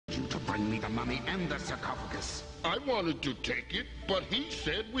Bring me the mummy and the sarcophagus. I wanted to take it, but he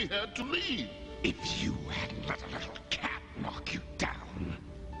said we had to leave. If you hadn't let a little cat knock you down.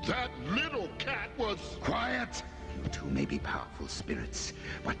 That little cat was... Quiet! You two may be powerful spirits,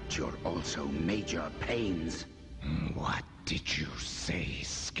 but you're also major pains. What did you say,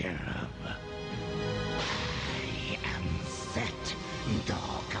 Scarab? I am Set,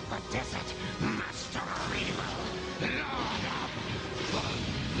 Dog of the Desert, Master of Evil, Lord of Thunder.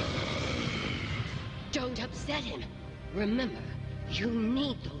 Don't upset him. Remember, you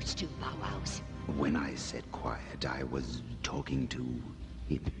need those two powwows. When I said quiet, I was talking to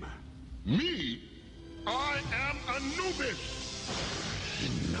him. Me? I am Anubis! He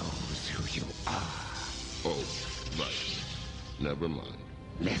knows who you are. Oh, right. Never mind.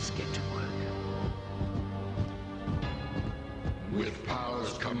 Let's get to work. With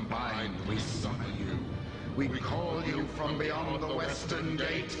powers combined, we summon you. We call you from beyond the western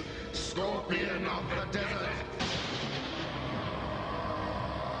gate, Scorpion of the Desert.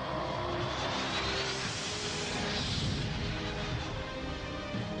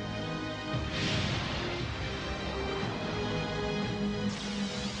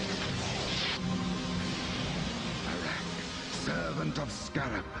 Servant of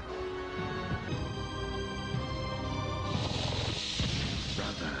Scarab.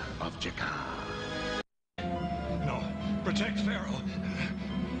 Brother of Jakar. No, protect Pharaoh.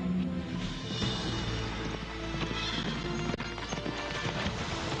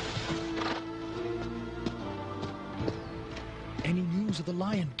 Any news of the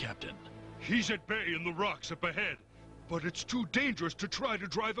lion, Captain? He's at bay in the rocks up ahead, but it's too dangerous to try to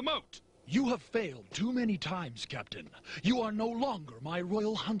drive him out. You have failed too many times, Captain. You are no longer my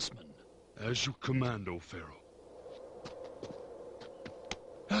royal huntsman. As you command, O Pharaoh.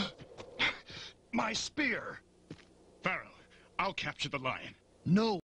 My spear! Pharaoh, I'll capture the lion. No.